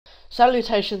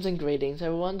Salutations and greetings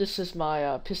everyone, this is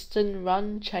my piston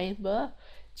run chamber.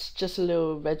 It's just a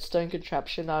little redstone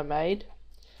contraption I made.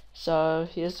 So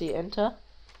here's the enter.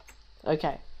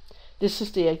 Okay, this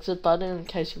is the exit button in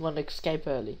case you want to escape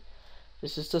early.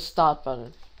 This is the start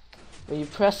button, where you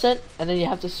press it and then you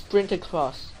have to sprint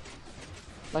across,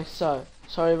 like so.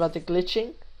 Sorry about the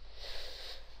glitching.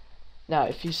 Now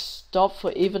if you stop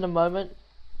for even a moment,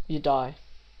 you die.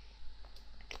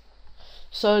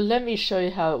 So let me show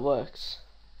you how it works.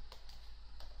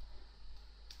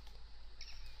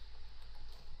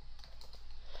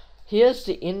 Here's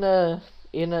the inner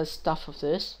stuff of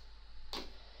this.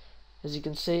 As you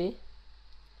can see,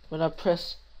 when I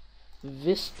press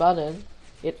this button,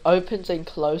 it opens and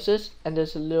closes, and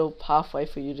there's a little pathway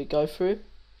for you to go through.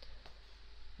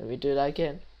 Let me do that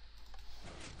again.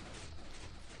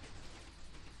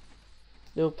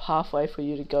 Little pathway for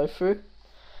you to go through.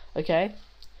 Okay.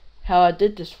 How I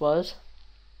did this was,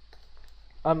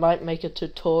 I might make a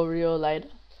tutorial later,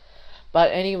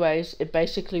 but anyways, it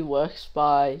basically works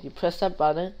by you press that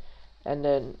button and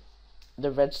then the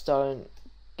redstone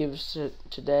gives it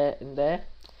to there and there,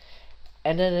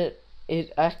 and then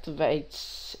it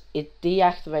deactivates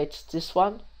this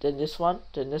one, then this one,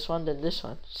 then this one, then this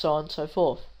one, so on and so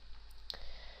forth,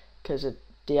 because it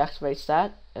deactivates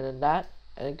that and then that,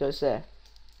 and it goes there.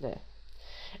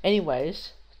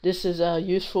 Anyways, this is a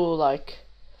useful like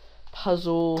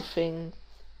puzzle thing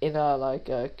in a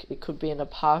it could be in a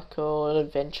park or an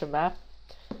adventure map.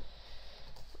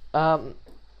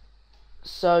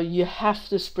 So you have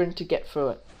to sprint to get through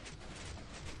it.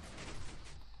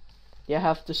 You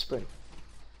have to sprint.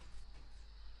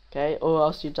 Okay, or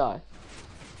else you die.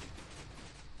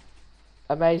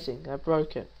 Amazing, I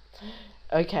broke it.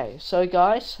 Okay, so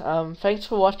guys, thanks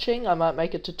for watching. I might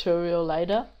make a tutorial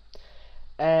later.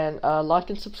 And like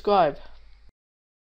and subscribe.